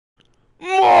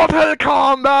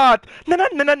Kombat!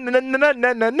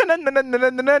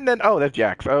 Oh, that's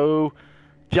Jax. Oh,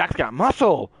 Jax got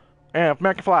muscle and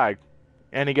American flag,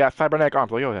 and he got cybernetic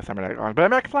arms. Well, he always has cybernetic arms, but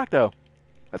American flag though.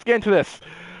 Let's get into this.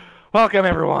 Welcome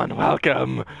everyone.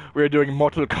 Welcome. We're doing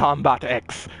Mortal Kombat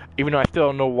X. Even though I still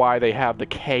don't know why they have the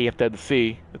K instead of the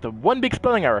C. It's a one big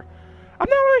spelling error. I'm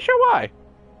not really sure why.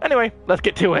 Anyway, let's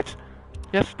get to it.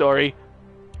 Yes, story.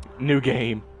 New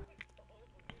game.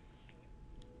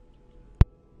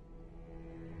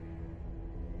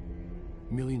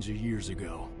 Millions of years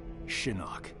ago,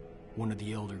 Shinnok, one of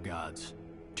the Elder Gods,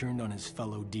 turned on his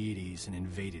fellow deities and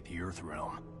invaded the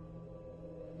Earthrealm.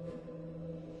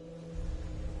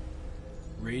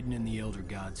 Raiden and the Elder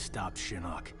Gods stopped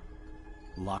Shinnok,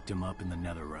 locked him up in the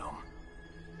Netherrealm.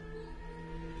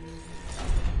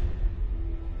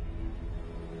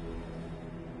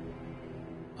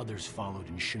 Others followed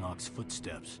in Shinnok's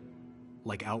footsteps,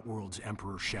 like Outworld's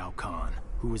Emperor Shao Kahn,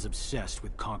 who was obsessed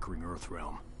with conquering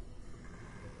Earthrealm.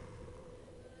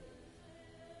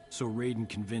 So Raiden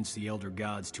convinced the Elder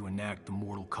Gods to enact the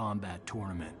Mortal Kombat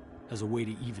tournament as a way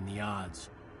to even the odds,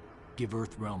 give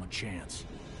Earthrealm a chance.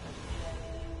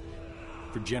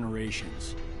 For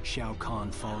generations, Shao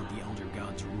Kahn followed the Elder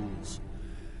Gods' rules.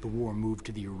 The war moved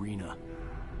to the arena,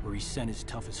 where he sent his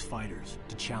toughest fighters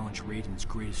to challenge Raiden's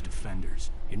greatest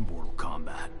defenders in Mortal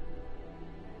Kombat.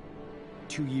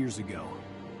 2 years ago,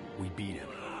 we beat him.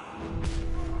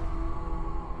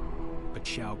 But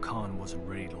Shao Kahn wasn't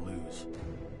ready to lose.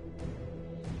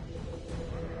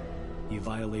 He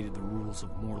violated the rules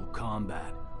of Mortal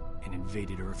Kombat and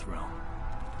invaded Earthrealm.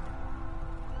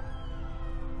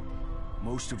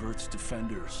 Most of Earth's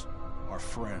defenders, our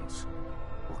friends,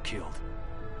 were killed,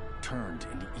 turned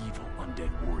into evil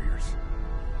undead warriors.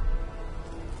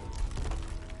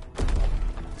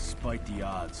 Despite the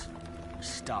odds, we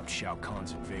stopped Shao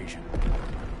Kahn's invasion.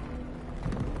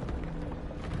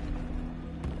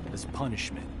 As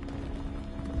punishment,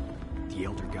 the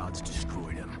Elder Gods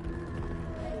destroyed him.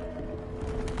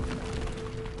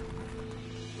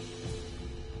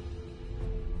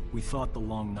 We thought the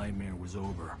long nightmare was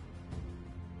over,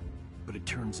 but it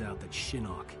turns out that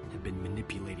Shinnok had been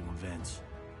manipulating events.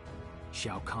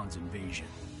 Shao Kahn's invasion,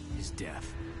 his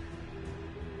death.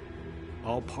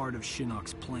 All part of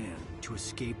Shinnok's plan to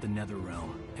escape the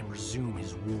Netherrealm and resume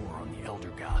his war on the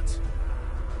Elder Gods.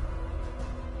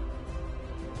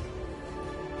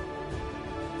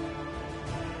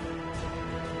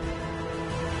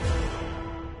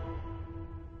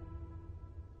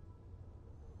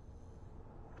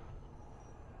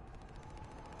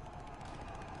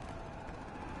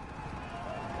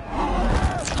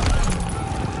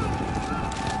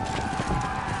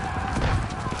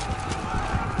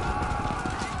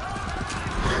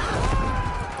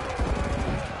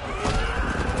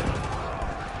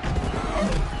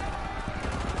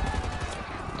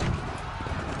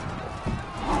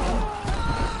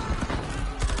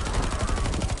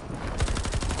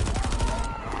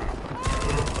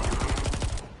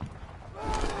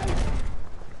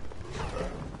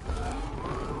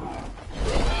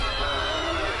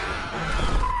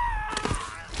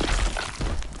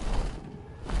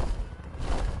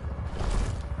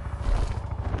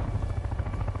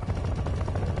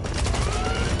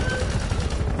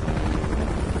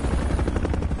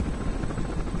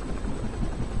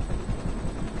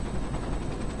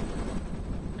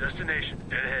 Destination,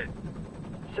 dead ahead.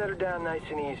 Set her down nice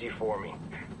and easy for me.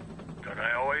 Don't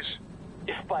I always?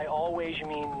 If by always you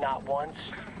mean not once.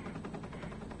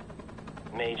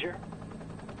 Major?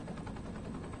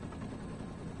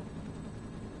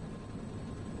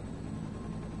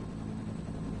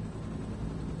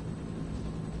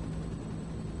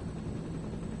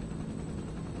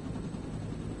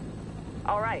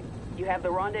 All right, you have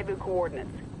the rendezvous coordinates.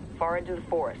 Far edge of the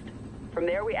forest. From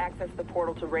there, we access the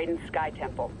portal to Raiden's Sky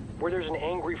Temple. Where there's an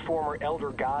angry former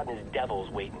Elder God and his devils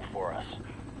waiting for us.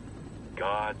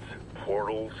 Gods,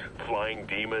 portals, flying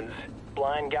demons.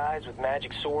 Blind guys with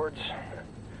magic swords.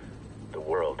 The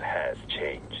world has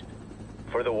changed.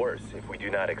 For the worse, if we do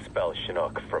not expel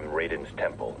Shinnok from Raiden's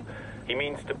temple. He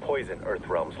means to poison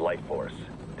Earthrealm's life force,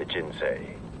 the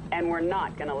Jinsei. And we're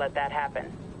not gonna let that happen.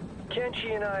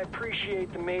 Kenshi and I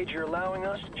appreciate the Major allowing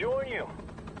us to join you.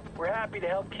 We're happy to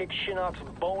help kick Shinnok's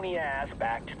bony ass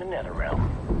back to the Netherrealm.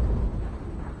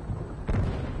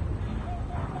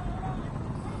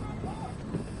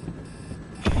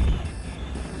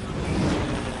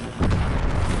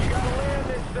 You gotta land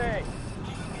this thing!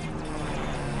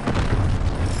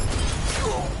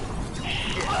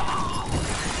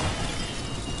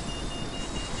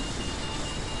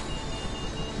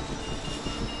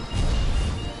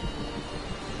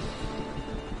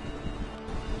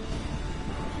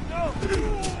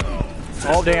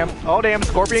 Oh damn, oh damn,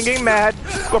 Scorpion getting mad.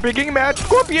 Scorpion getting mad.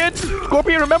 Scorpion!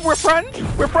 Scorpion, remember we're friends?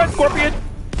 We're friends, Scorpion!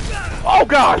 Oh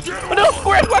god! No,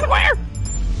 square, square, square!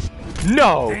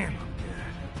 No!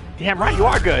 Damn right, you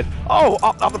are good. Oh,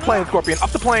 off the plane, Scorpion,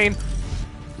 off the plane.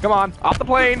 Come on, off the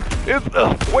plane.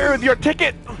 Where is your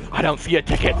ticket? I don't see a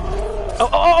ticket.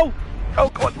 Oh,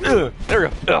 come on. There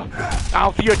we go. I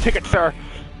don't see your ticket, sir.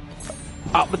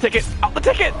 Out the ticket, out the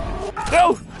ticket.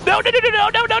 No, no, no, no, no, no,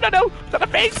 no, no, no, no. It's not a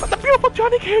face, it's a beautiful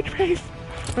Johnny Cage face.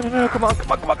 No, no, no, come on,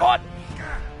 come on, come on, come on.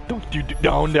 Don't you,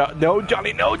 no, no, no,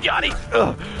 Johnny, no, Johnny.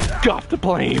 Get off the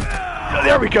plane.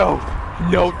 There we go.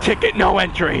 No ticket, no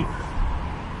entry.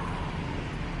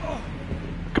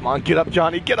 Come on, get up,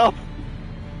 Johnny, get up.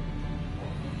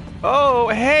 Oh,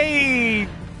 hey,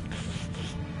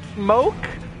 Smoke.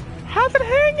 How's it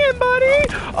hanging, buddy?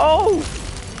 Oh,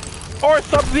 or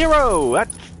Sub-Zero.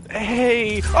 That's,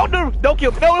 hey. Oh, no, don't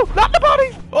kill me. No, no, not the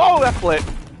bodies. Oh, that's lit.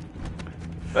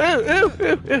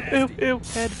 Ew,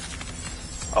 head.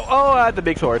 Oh, that's a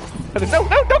big sword. No,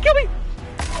 no, don't kill me.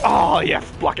 Oh, yes,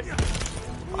 block it.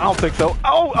 I don't think so.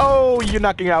 Oh, you're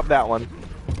knocking out that one.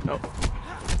 No.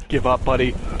 Give up,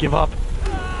 buddy. Give up.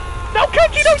 No,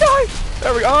 Kenji, don't die.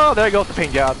 There we go. Oh, there goes the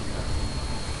paint job.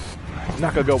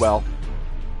 Not gonna go well.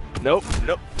 Nope,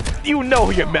 nope. You know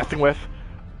who you're messing with.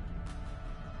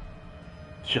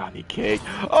 Johnny Cage.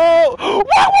 Oh!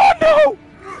 Whoa, no!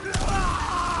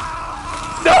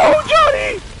 No,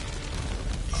 Johnny!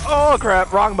 Oh,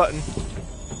 crap. Wrong button.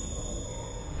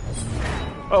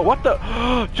 Oh, what the?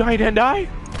 Johnny didn't die?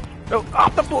 No,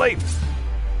 off the plate.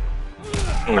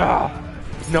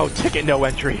 No ticket, no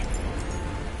entry.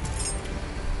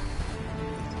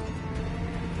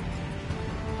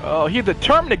 Oh, he's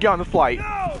determined to get on the flight.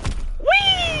 No! Whee!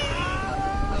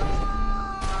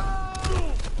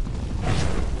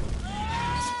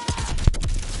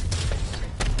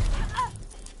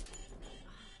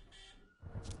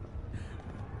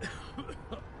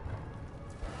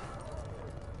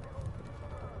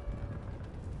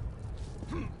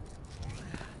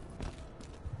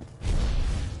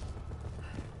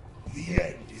 The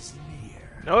end is near.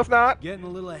 No, it's not. Getting a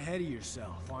little ahead of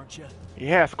yourself, aren't you?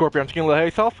 Yeah, Scorpion, I'm just getting a little ahead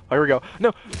of yourself. Oh, here we go.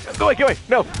 No, go away, go away.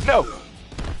 No, no.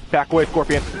 Back away,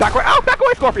 Scorpion. Back away. Ow, back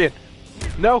away, Scorpion.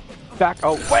 No, back.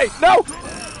 Oh, wait, no.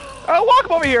 Oh, walk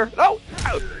him over here. No.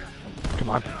 Ow. Come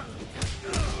on.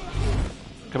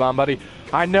 Come on, buddy.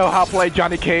 I know how to play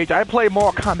Johnny Cage. I play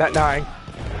Mortal Kombat 9.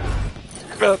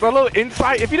 A little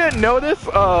insight. If you didn't know this,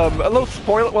 a little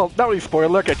spoiler. Well, not really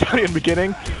spoiler. I tell you in the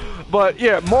beginning. But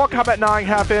yeah, Mortal Kombat 9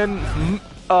 happened.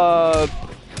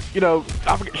 You know,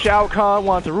 Shao Kahn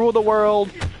wanted to rule the world,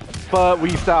 but we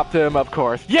stopped him, of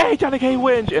course. Yay, Johnny Cage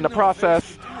wins! In the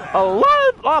process, a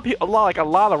lot of people, like a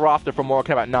lot of the roster from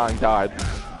Mortal Kombat 9 died.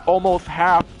 Almost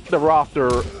half the roster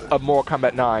of Mortal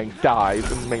Kombat 9 dies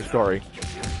in the main story.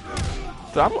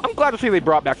 So I'm glad to see they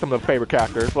brought back some of the favorite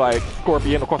characters, like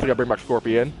Scorpion. Of course, they gotta bring back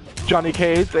Scorpion. Johnny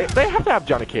Cage. They have to have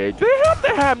Johnny Cage. They have to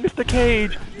have Mr.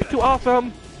 Cage. It's too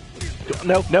awesome.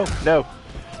 No, no, no,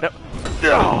 no.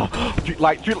 Oh, street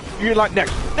light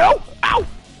next. No! Ow!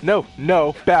 No,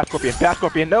 no. Bad Scorpion, bad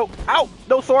Scorpion. No! Ow!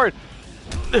 No sword!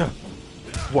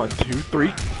 1, 2,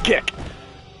 3, kick!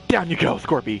 Down you go,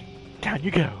 Scorpy. Down you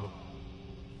go.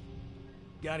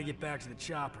 Gotta get back to the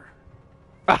chopper.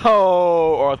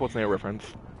 Oh, or what's the reference?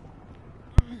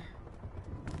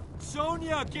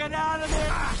 Sonya, get out of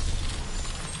there!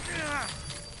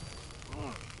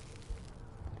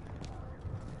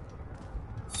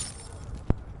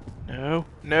 No,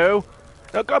 no.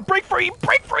 No, go, break free!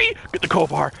 Break free! Get the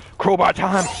crowbar! Crowbar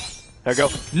time! There we go.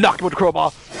 Knock him with the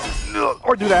crowbar!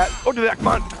 Or do that! Or do that, come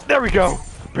on! There we go!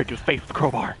 Break his face with the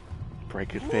crowbar!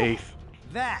 Break his face.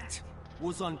 That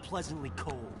was unpleasantly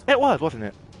cold. It was, wasn't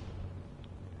it?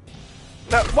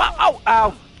 No, wow! Ow!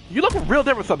 Ow! You look real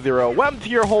different, Sub-Zero. What happened to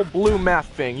your whole blue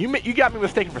mask thing? You got me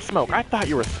mistaken for Smoke. I thought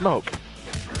you were Smoke.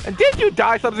 And did you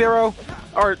die, Sub-Zero?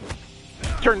 Or...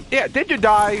 Yeah, did you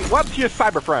die? What's your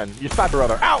cyber friend? Your cyber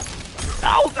brother? Ow!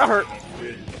 Ow! That hurt!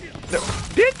 No.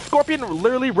 Did Scorpion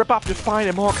literally rip off your spine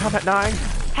in Mortal Kombat 9?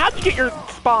 How'd you get your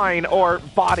spine or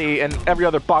body and every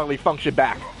other bodily function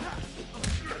back?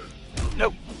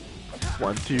 Nope.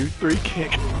 1, 2, 3,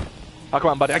 kick. Oh,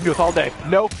 come on, buddy. I can do this all day.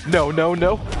 No, no, no,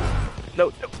 no.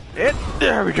 No, no. And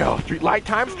there we go. Street light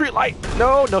time. Street light.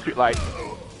 No, no street light.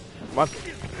 Come on.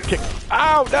 Kick.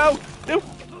 Ow, no. No.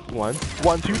 1,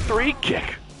 2, 3,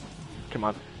 kick. Come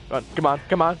on. Come on, come on,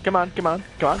 come on, come on, come on,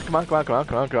 come on, come on, come on,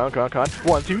 come on, come on, come on, come on.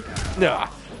 1, 2, nah.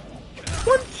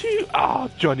 1, 2. Ah,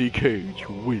 Johnny Cage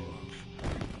wins.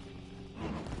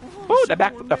 Oh,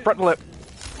 the front lip.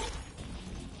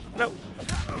 No.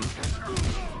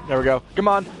 There we go. Come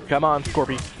on,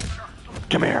 Scorpy.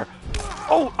 Come here.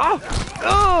 Oh,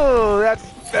 oh,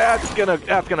 that's gonna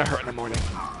hurt in the morning.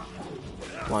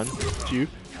 1, 2.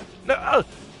 No,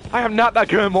 I am not that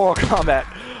good in Mortal Kombat.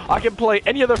 I can play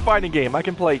any other fighting game. I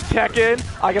can play Tekken.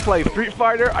 I can play Street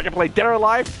Fighter. I can play Dead or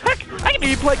Alive. Heck, I can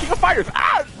even play King of Fighters.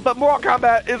 But Mortal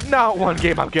Kombat is not one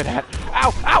game I'm good at.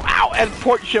 Ow, ow, ow! And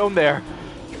point shown there.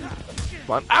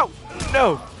 1, ow,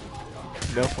 no.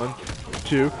 No, 1,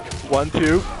 2, 1,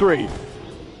 2, 3.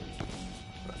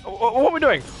 What are we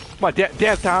doing? Come on,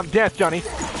 dance time. Dance, Johnny.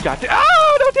 Got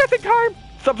oh, no dancing time.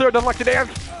 Sub-Zero doesn't like to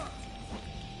dance.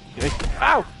 Okay.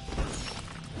 Ow.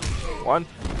 1,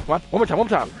 one more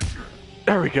time.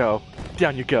 There we go.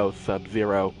 Down you go,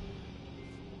 Sub-Zero.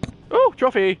 Ooh,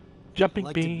 trophy. Jumping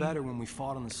Liked beam. it better when we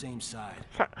fought on the same side.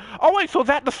 Oh wait, so is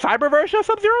that the cyber version of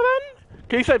Sub-Zero then?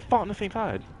 Okay, you said fought on the same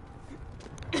side.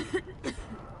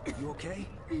 You okay?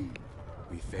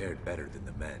 We fared better than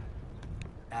the men.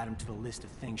 Add him to the list of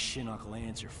things Shinnok will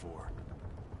answer for.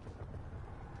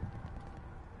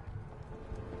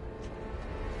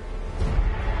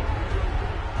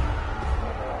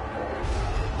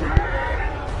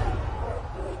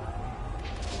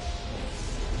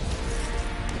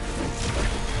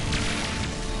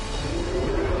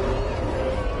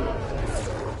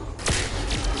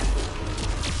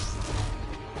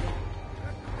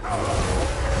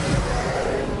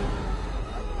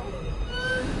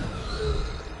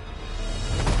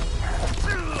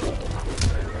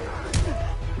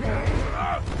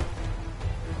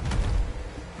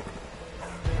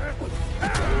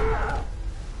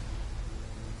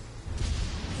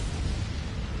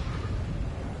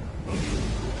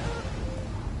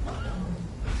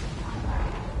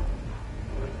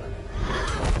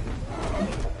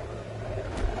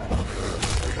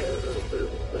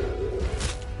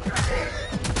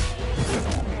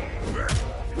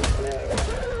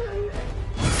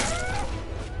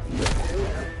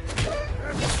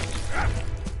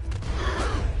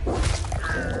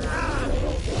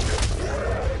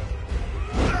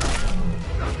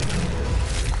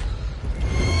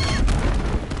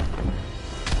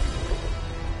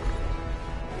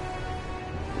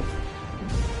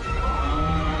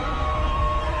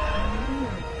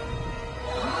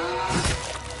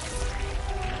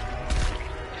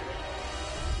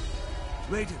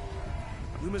 Raiden,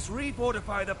 we must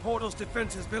refortify the portal's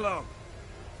defenses below.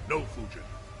 No, Fujin.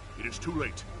 It is too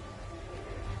late.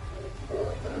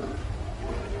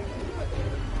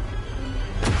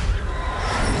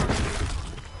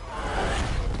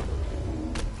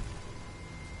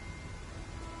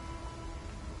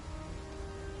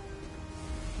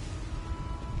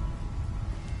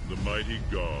 The mighty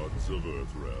gods of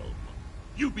Earthrealm.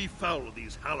 You befoul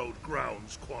these hallowed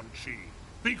grounds, Quan Chi.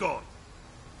 Begone!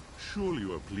 Surely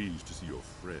you are pleased to see your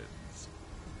friends.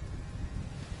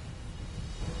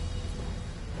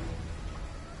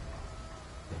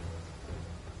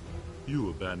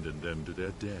 You abandoned them to their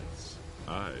deaths.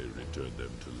 I returned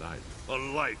them to life. A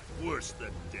life worse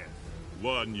than death.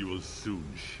 One you will soon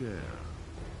share,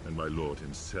 and my lord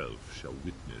himself shall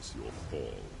witness your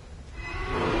fall.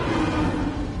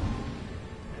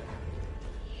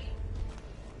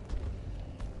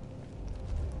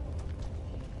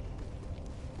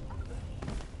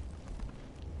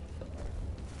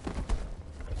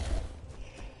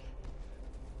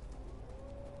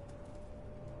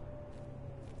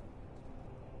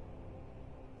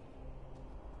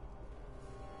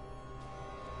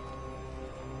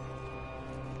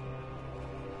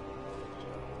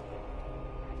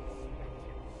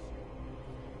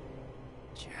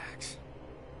 Jax.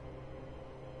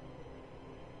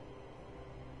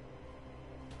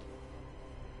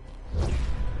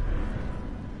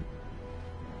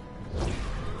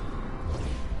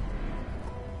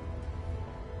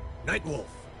 Nightwolf.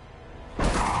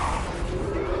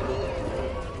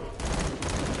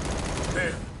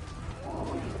 There.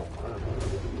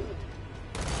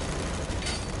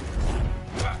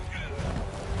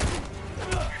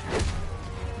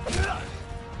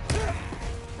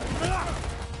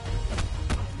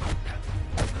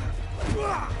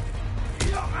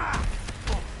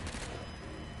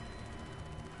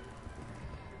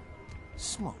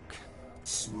 Smoke.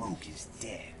 Smoke is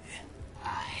dead.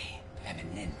 I am an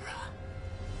Enra.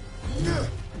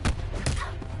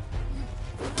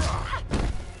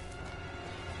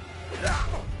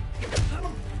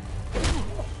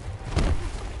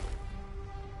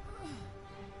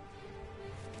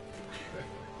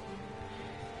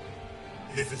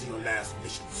 This is your last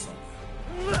mission, Sonya.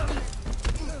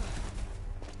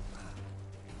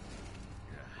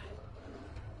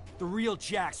 The real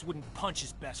Jax wouldn't punch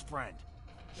his best friend.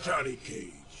 Johnny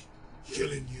Cage.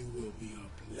 Killing you will be a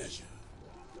pleasure.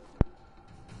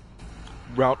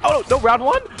 Round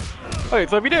one? Okay,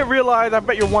 so if you didn't realize, I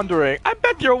bet you're wondering.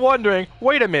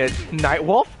 Wait a minute,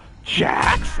 Nightwolf?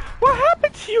 Jax? What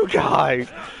happened to you guys?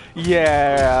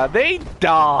 Yeah, they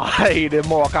died in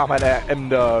Mortal Kombat in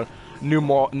the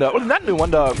not new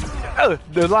one,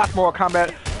 the last Mortal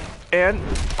Kombat. And,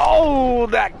 oh,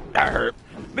 that hurt.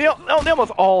 They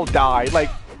almost all died. Like,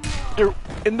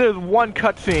 in this one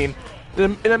cutscene,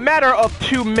 in a matter of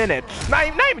 2 minutes, not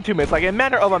even 2 minutes, like in a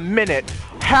matter of a minute,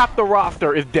 half the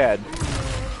roster is dead.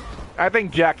 I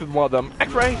think Jax is one of them.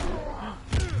 X-ray.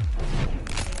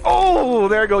 Oh,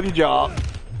 there goes your jaw.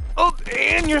 Oh,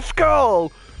 and your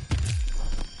skull.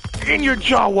 In your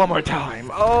jaw one more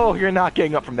time. Oh, you're not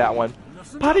getting up from that one.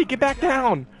 Buddy, get back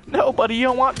down. No, buddy, you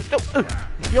don't want.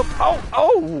 No.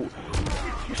 Oh.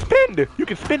 You spin. You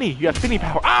can spinny. You got spinny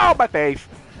power. Ow, my face.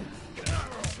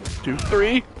 2,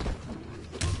 3.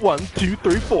 1, 2,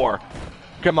 3, 4.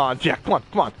 Come on, Jack. Come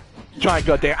on. Giant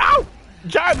gut dance. Ow!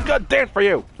 Giant gut dance for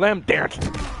you. Let him dance.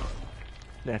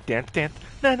 Dance.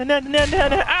 Na.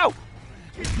 Ow!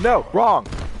 No, wrong.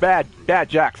 Bad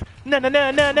Jax. Na. 1,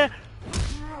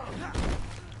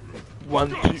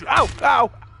 2. Ow!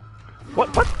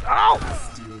 What? Ow!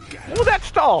 Oh, that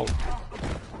stall.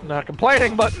 Not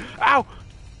complaining, but ow!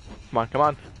 Come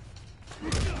on.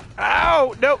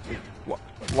 Ow! No.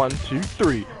 1, 2,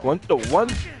 3. 1.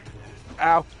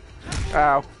 Ow!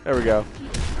 There we go.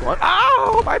 1.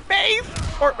 Ow! My face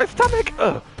or my stomach.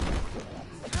 Ugh.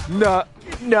 No.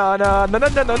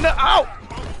 Ow!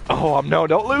 Oh, no!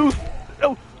 Don't lose.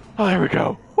 No. Oh, there we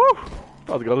go. Woo!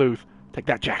 I was gonna lose. Take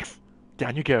that, Jax.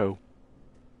 Down you go.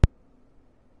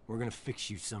 We're gonna fix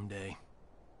you someday.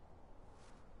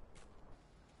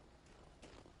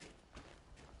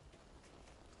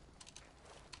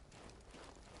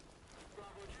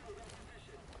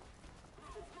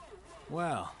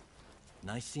 Well,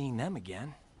 nice seeing them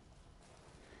again.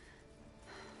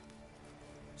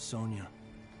 Sonya,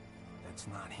 that's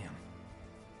not him.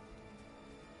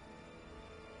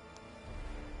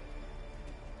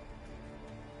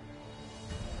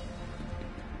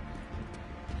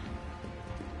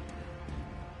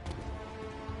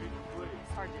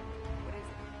 Sergeant, what is it?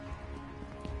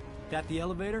 That the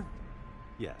elevator?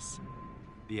 Yes,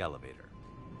 the elevator.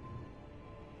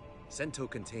 Sento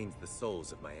contains the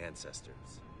souls of my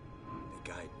ancestors. They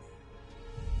guide me.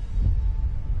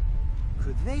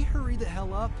 Could they hurry the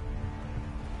hell up?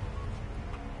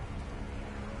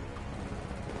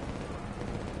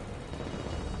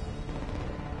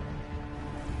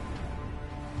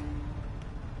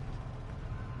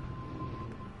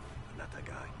 Anata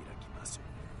ga hirakimasu.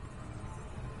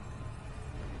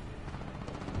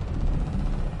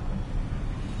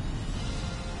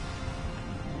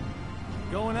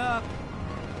 Going up.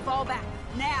 Fall back,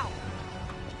 now!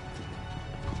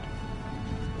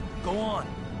 Go on.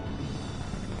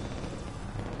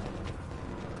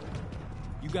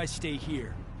 You guys stay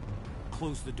here.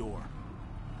 Close the door.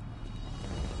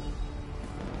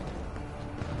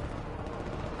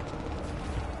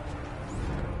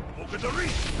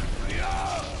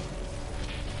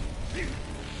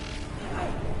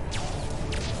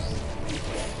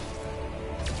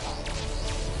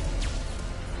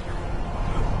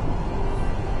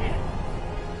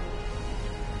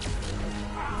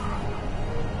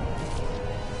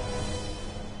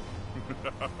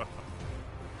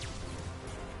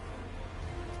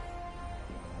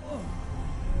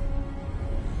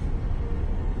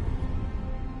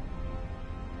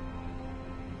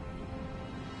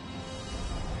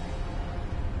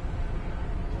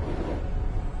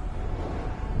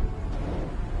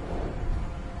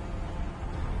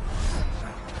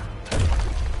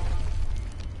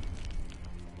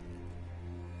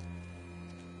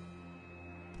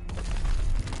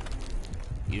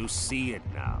 You see it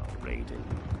now, Raiden.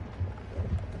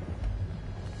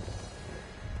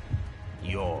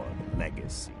 Your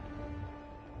legacy.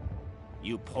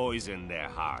 You poisoned their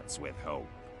hearts with hope.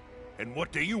 And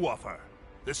what do you offer?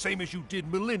 The same as you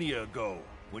did millennia ago,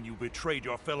 when you betrayed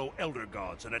your fellow Elder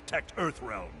Gods and attacked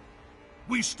Earthrealm.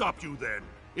 We stopped you then,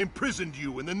 imprisoned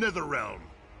you in the Netherrealm.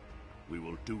 We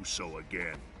will do so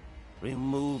again.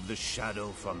 Remove the shadow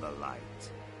from the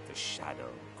light. The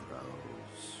shadow grows.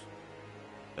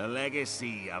 The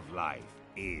legacy of life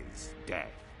is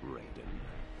death, Raiden.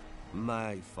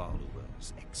 My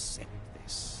followers accept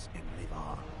this and live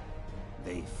on.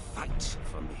 They fight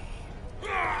for me.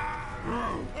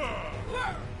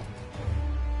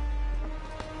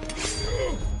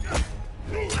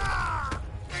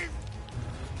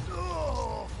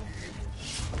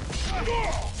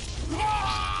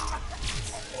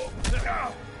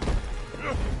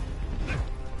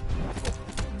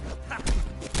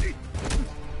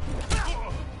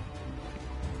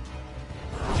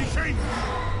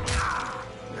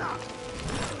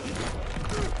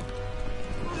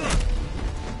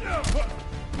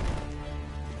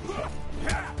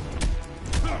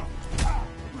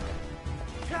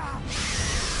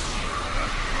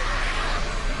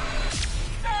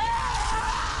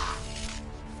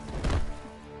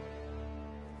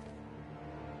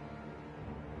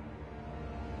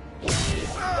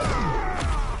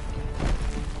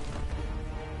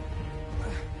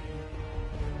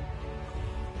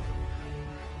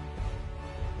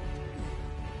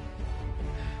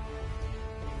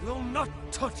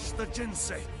 touch the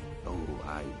Jinsei. Oh,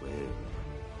 I will.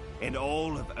 And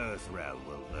all of Earthrealm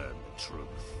will learn the truth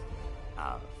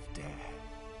of death.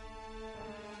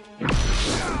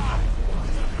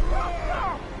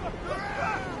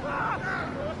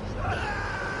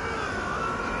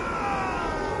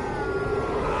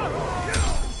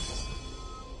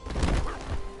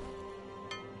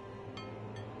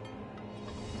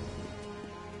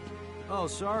 Oh,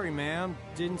 sorry, ma'am.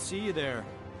 Didn't see you there.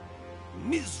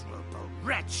 Miserable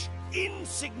wretch!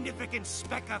 Insignificant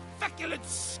speck of feculent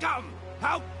scum!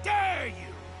 How dare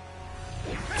you!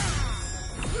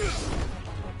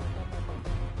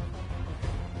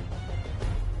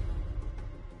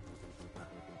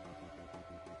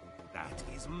 That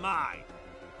is mine!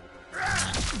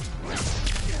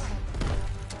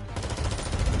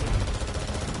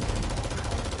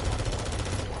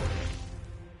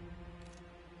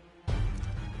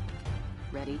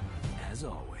 Ready? As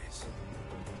always.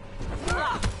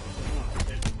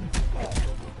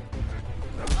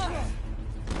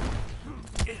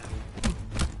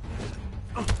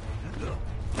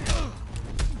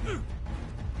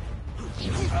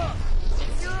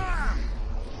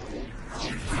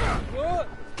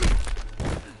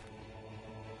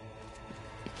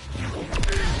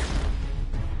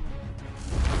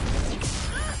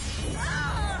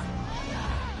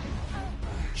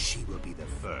 She will be the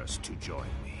first to join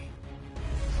me.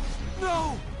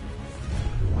 No!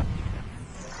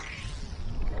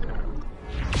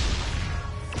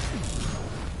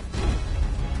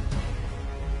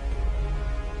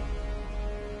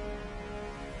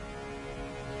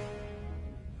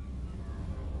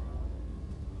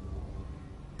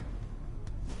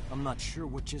 I'm not sure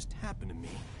what just happened to me,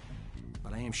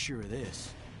 but I am sure of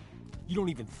this. You don't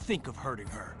even think of hurting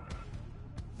her.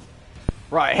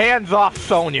 Right, hands off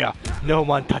Sonya. No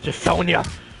one touches Sonya.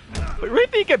 But really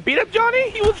think you can beat him, Johnny?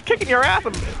 He was kicking your ass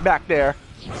back there.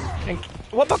 And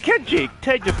what about Kenji?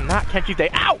 Today just not Kenji's day.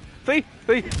 Ow! See?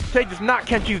 See? Today just not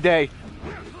Kenji's day.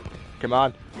 Come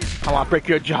on. I want to break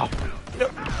your jaw. No.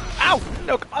 Ow!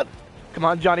 No, come on. Come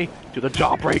on, Johnny. Do the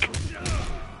jaw break.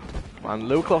 Come on, a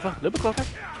little closer. A little bit closer.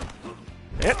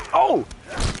 And, oh!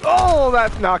 Oh,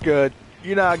 that's not good.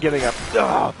 You're not getting up.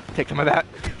 Oh, take some of that.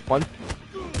 One.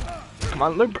 Come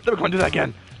on, let me go and do that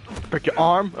again. Break your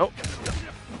arm. Oh.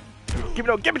 Give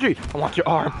it to me. I want your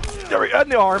arm. There we go.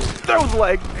 And the arm. Throw the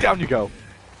leg. Down you go.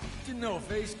 Didn't know a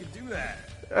face could do that.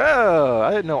 Oh,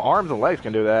 I didn't know arms and legs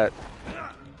can do that.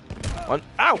 One.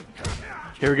 Ow!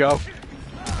 Here we go.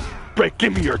 Break.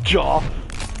 Give me your jaw.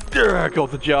 There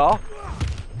goes the jaw.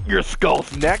 Your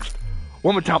skull's next.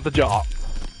 One more time with the jaw.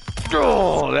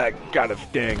 Oh, that got a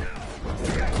sting.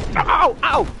 Ow!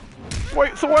 Ow!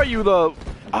 Wait, so are you the...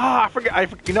 Ah, I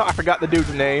forgot the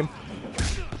dude's name.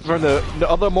 From the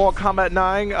other Mortal Kombat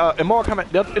 9, in Mortal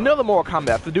Kombat, another Mortal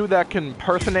Kombat, the dude that can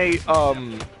impersonate,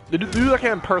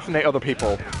 other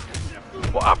people.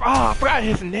 Well, I forgot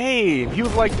his name. He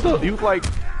was like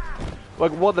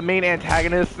one of the main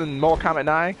antagonists in Mortal Kombat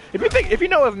 9. If you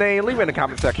know his name, leave it in the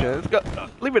comment section.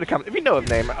 Leave it in the comment if you know his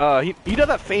name. He does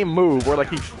that same move where like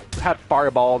he had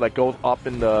fireball that goes up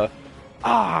in the.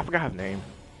 I forgot his name.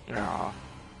 Ah.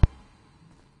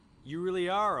 You really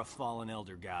are a fallen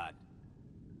elder god.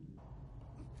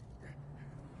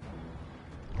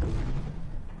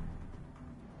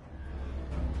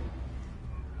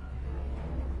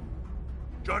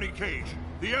 Johnny Cage,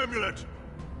 the amulet!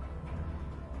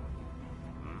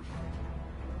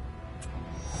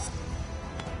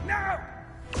 No!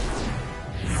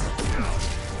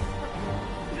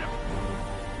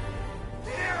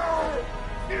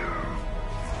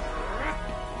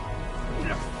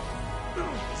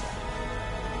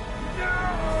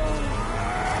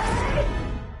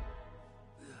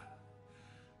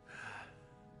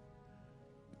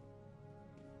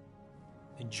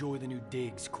 Enjoy the new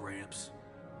digs, Gramps.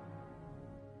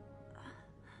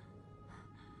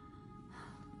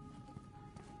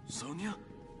 Sonya?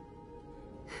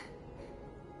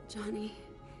 Johnny...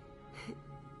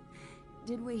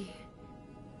 Did we...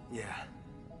 Yeah.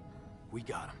 We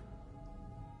got him.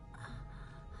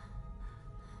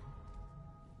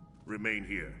 Remain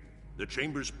here. The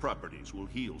Chamber's properties will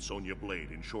heal Sonya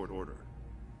Blade in short order.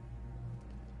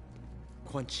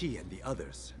 Quan Chi and the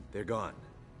others, they're gone.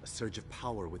 A surge of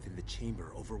power within the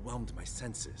chamber overwhelmed my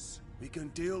senses. We can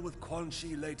deal with Quan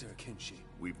Chi later, Kenshi.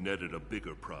 We've netted a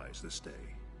bigger prize this day.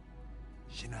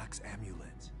 Shinnok's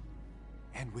amulet.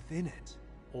 And within it...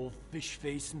 Old fish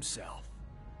face himself.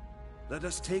 Let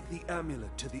us take the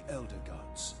amulet to the Elder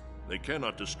Gods. They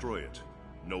cannot destroy it.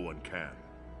 No one can.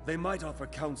 They might offer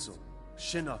counsel.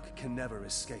 Shinnok can never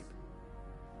escape.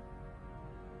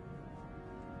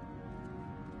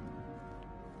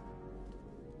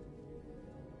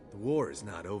 The war is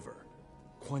not over.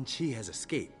 Quan Chi has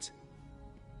escaped.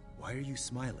 Why are you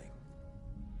smiling?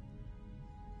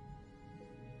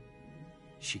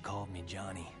 She called me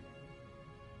Johnny.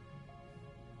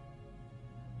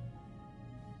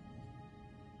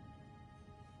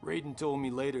 Raiden told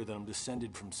me later that I'm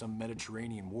descended from some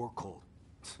Mediterranean war cult.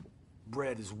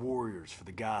 Bred as warriors for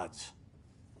the gods.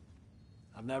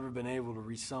 I've never been able to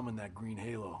resummon that green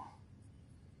halo.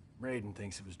 Raiden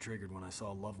thinks it was triggered when I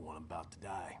saw a loved one about to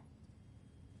die.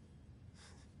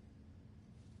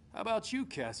 How about you,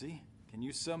 Cassie? Can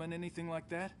you summon anything like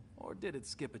that? Or did it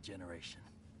skip a generation?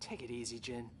 Take it easy,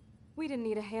 Jin. We didn't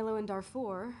need a halo in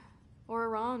Darfur, or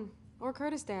Iran, or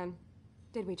Kurdistan.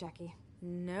 Did we, Jackie?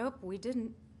 Nope, we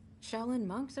didn't. Shaolin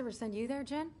monks ever send you there,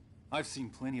 Jen? I've seen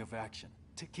plenty of action.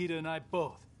 Takeda and I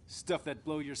both. Stuff that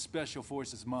blow your special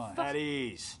forces mind. At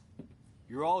ease.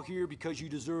 You're all here because you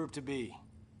deserve to be.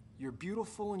 You're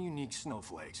beautiful and unique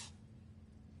snowflakes.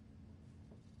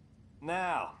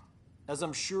 Now, as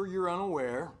I'm sure you're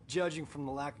unaware, judging from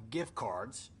the lack of gift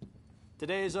cards,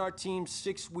 today is our team's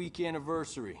 6-week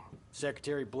anniversary.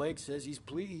 Secretary Blake says he's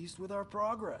pleased with our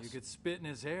progress. You could spit in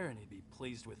his hair and he'd be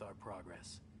pleased with our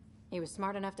progress. He was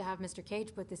smart enough to have Mr.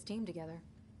 Cage put this team together.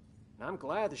 I'm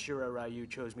glad the Shura Ryu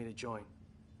chose me to join.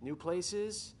 New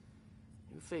places,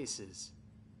 new faces.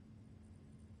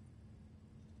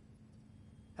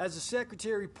 As the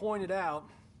secretary pointed out,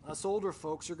 us older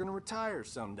folks are gonna retire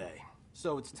someday.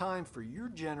 So it's time for your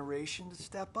generation to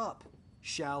step up.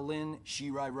 Shaolin,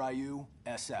 Shirai Ryu,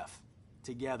 SF.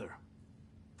 Together.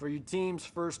 For your team's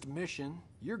first mission,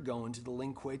 you're going to the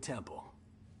Lin Kuei Temple.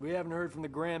 We haven't heard from the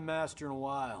Grand Master in a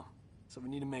while, so we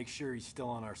need to make sure he's still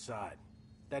on our side.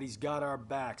 That he's got our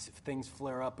backs if things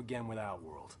flare up again with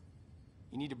Outworld.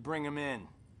 You need to bring him in,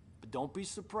 but don't be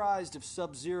surprised if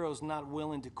Sub-Zero's not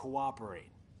willing to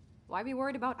cooperate. Why be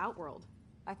worried about Outworld?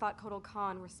 I thought Kotal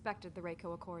Khan respected the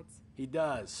Reiko Accords. He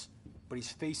does, but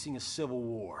he's facing a civil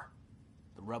war.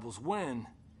 The rebels win,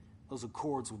 those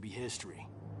accords will be history.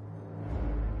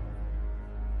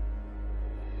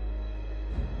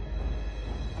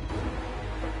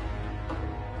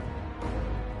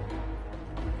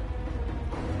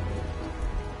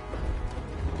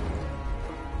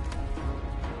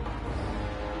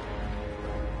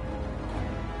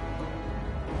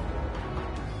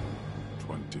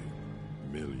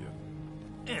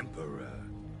 Emperor.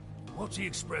 What's the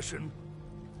expression?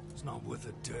 It's not worth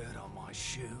the dirt on my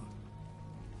shoe.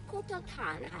 Kotal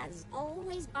Khan has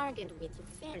always bargained with you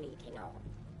fairly, you know.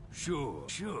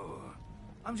 Sure.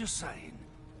 I'm just saying.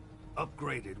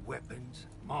 Upgraded weapons,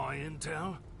 my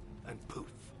intel, and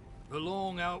poof. The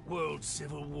long Outworld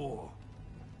Civil War.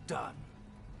 Done.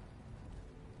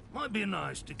 Might be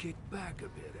nice to kick back a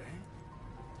bit, eh?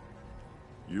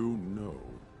 You know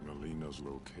Melina's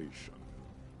location.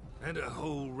 And a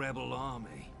whole rebel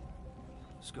army.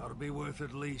 It's gotta be worth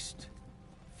at least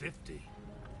 50.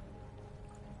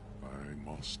 I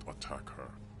must attack her.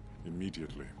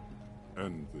 Immediately.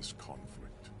 End this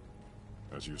conflict.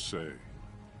 As you say,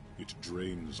 it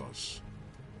drains us.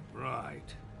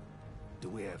 Right. Do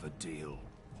we have a deal?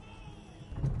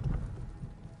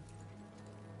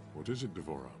 What is it,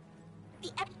 Devora?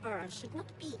 The Emperor should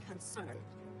not be concerned.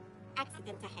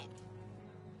 Accident ahead.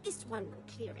 This one will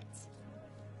clear it.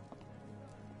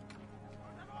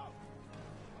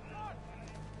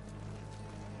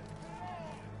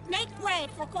 Make way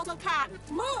for Kotal Khan!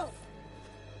 Move!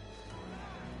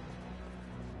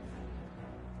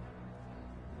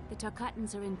 The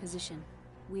Tarkatans are in position.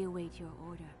 We await your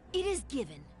order. It is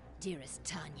given, dearest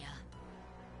Tanya.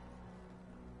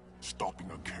 Stopping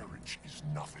a carriage is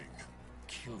nothing.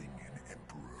 Killing an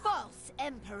emperor False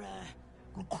Emperor!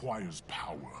 requires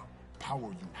power.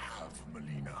 Power you have,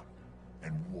 Melina,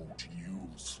 and won't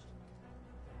use.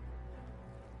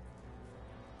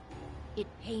 It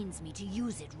pains me to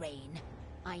use it, Rain.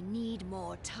 I need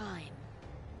more time.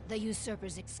 The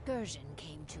Usurper's excursion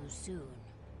came too soon.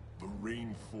 The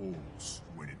rain falls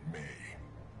when it may.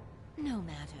 No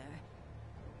matter.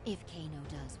 If Kano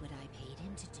does what I paid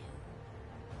him to do.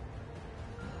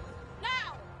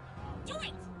 Now! Do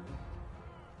it!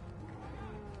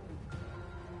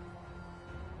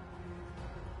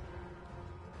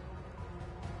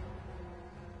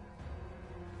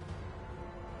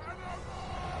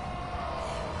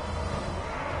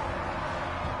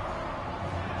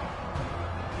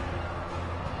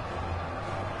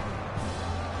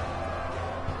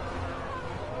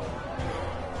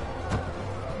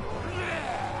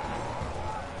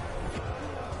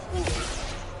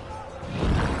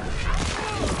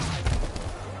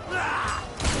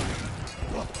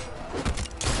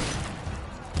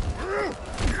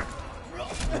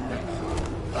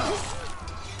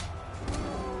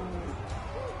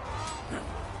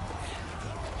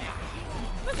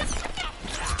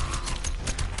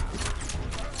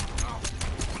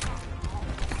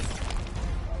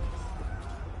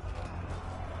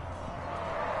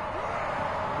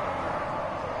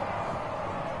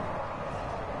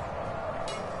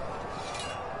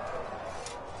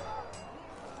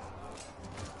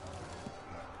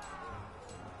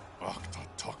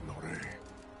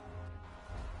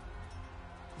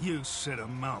 You said a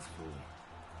mouthful.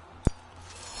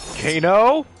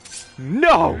 Kano?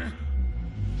 No!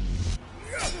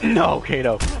 No,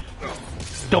 Kano.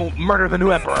 Don't murder the new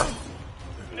emperor.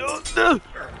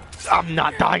 I'm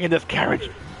not dying in this carriage.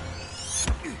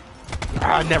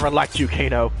 I never liked you,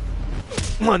 Kano.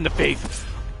 One in the face.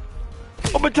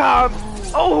 Oh, my time.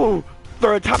 Oh,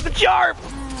 third time the charm.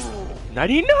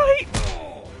 Nighty night.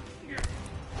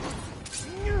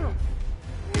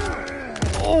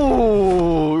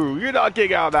 Oh, you're not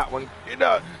getting out of that one. You're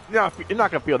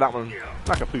not gonna feel that one.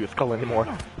 Not gonna feel your skull anymore.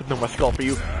 There's no more skull for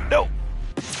you. No.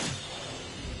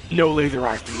 No laser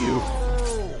eye for you.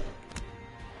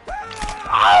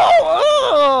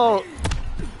 Oh!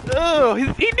 Oh!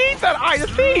 He needs that eye to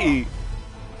see!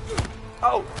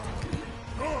 Oh!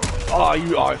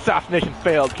 Oh, assassination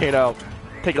failed, Kano.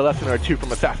 Take a lesson or two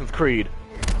from Assassin's Creed.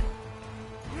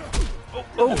 Oh!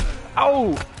 Oh!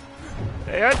 Oh!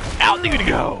 And out you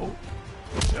go!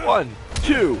 1,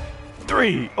 2,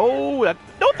 3. Oh, that's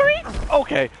no 3?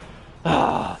 Okay.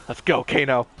 Let's go,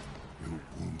 Kano. You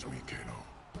wound me, Kano.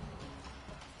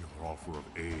 Your offer of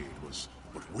aid was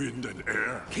but wind and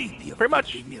air. Keep your Pretty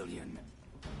much. 50 million.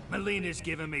 Melina's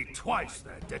given me twice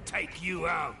that to take you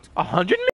out. 100